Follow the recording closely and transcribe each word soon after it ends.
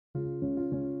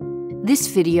This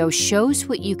video shows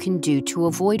what you can do to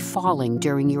avoid falling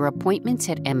during your appointments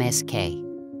at MSK.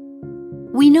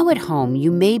 We know at home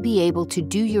you may be able to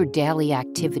do your daily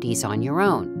activities on your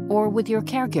own or with your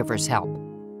caregiver's help,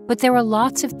 but there are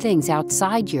lots of things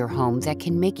outside your home that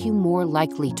can make you more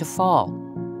likely to fall,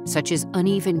 such as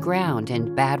uneven ground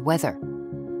and bad weather.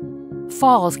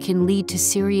 Falls can lead to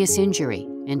serious injury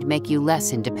and make you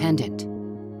less independent.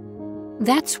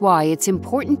 That's why it's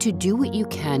important to do what you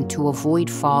can to avoid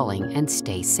falling and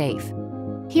stay safe.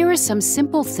 Here are some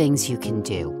simple things you can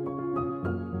do.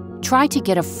 Try to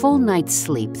get a full night's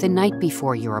sleep the night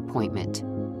before your appointment.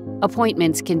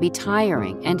 Appointments can be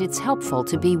tiring, and it's helpful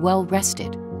to be well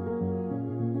rested.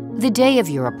 The day of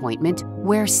your appointment,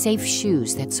 wear safe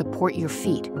shoes that support your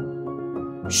feet.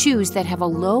 Shoes that have a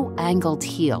low-angled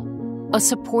heel, a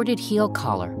supported heel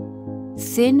collar,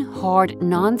 thin, hard,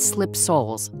 non-slip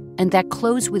soles, and that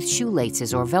close with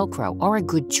shoelaces or Velcro are a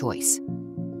good choice.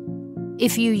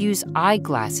 If you use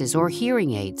eyeglasses or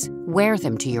hearing aids, wear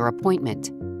them to your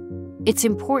appointment. It's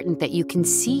important that you can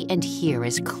see and hear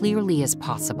as clearly as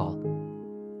possible.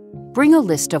 Bring a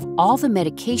list of all the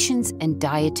medications and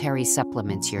dietary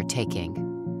supplements you're taking.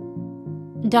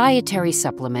 Dietary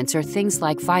supplements are things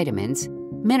like vitamins,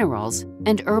 minerals,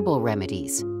 and herbal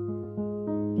remedies.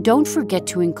 Don't forget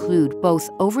to include both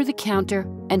over-the-counter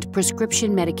and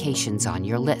prescription medications on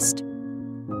your list.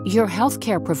 Your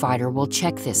healthcare provider will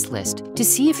check this list to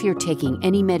see if you're taking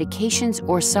any medications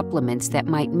or supplements that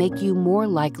might make you more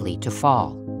likely to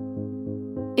fall.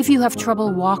 If you have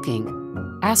trouble walking,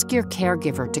 ask your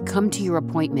caregiver to come to your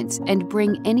appointments and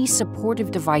bring any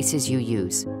supportive devices you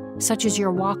use, such as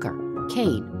your walker,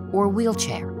 cane, or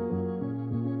wheelchair.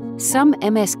 Some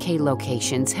MSK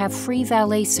locations have free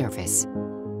valet service.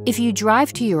 If you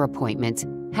drive to your appointments,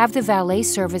 have the valet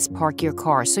service park your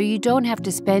car so you don't have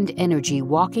to spend energy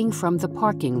walking from the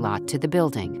parking lot to the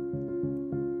building.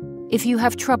 If you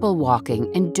have trouble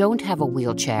walking and don't have a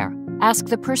wheelchair, ask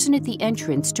the person at the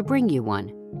entrance to bring you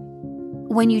one.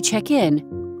 When you check in,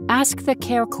 ask the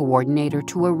care coordinator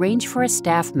to arrange for a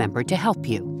staff member to help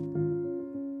you.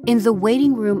 In the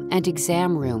waiting room and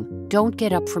exam room, don't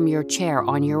get up from your chair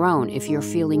on your own if you're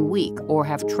feeling weak or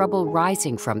have trouble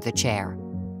rising from the chair.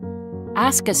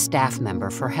 Ask a staff member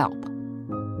for help.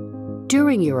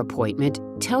 During your appointment,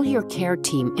 tell your care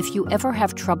team if you ever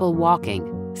have trouble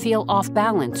walking, feel off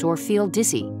balance, or feel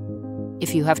dizzy,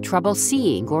 if you have trouble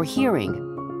seeing or hearing,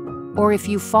 or if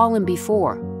you've fallen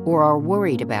before or are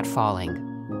worried about falling.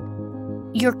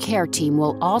 Your care team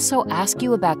will also ask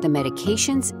you about the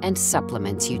medications and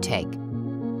supplements you take.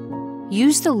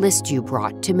 Use the list you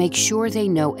brought to make sure they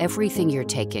know everything you're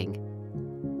taking.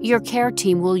 Your care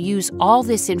team will use all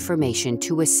this information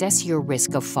to assess your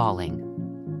risk of falling.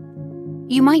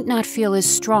 You might not feel as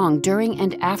strong during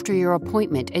and after your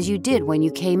appointment as you did when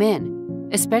you came in,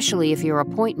 especially if your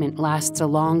appointment lasts a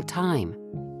long time.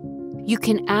 You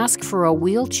can ask for a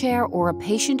wheelchair or a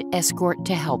patient escort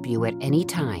to help you at any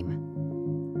time.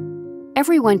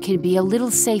 Everyone can be a little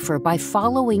safer by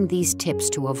following these tips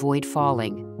to avoid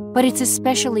falling. But it's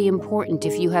especially important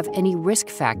if you have any risk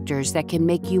factors that can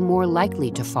make you more likely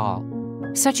to fall,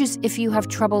 such as if you have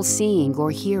trouble seeing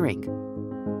or hearing,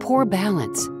 poor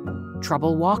balance,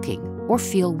 trouble walking, or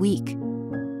feel weak.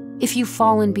 If you've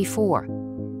fallen before,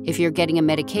 if you're getting a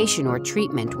medication or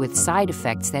treatment with side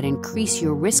effects that increase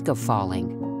your risk of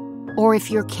falling, or if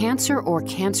your cancer or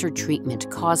cancer treatment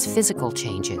cause physical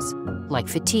changes, like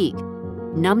fatigue,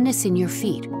 numbness in your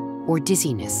feet, or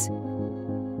dizziness.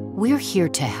 We're here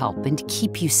to help and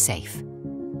keep you safe.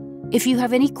 If you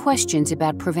have any questions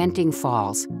about preventing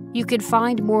falls, you can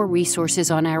find more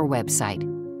resources on our website.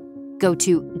 Go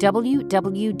to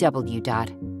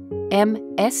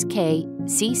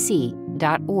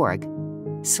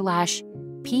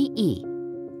www.mskcc.org/PE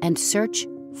and search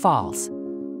falls.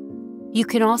 You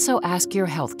can also ask your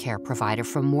healthcare provider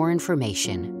for more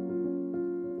information.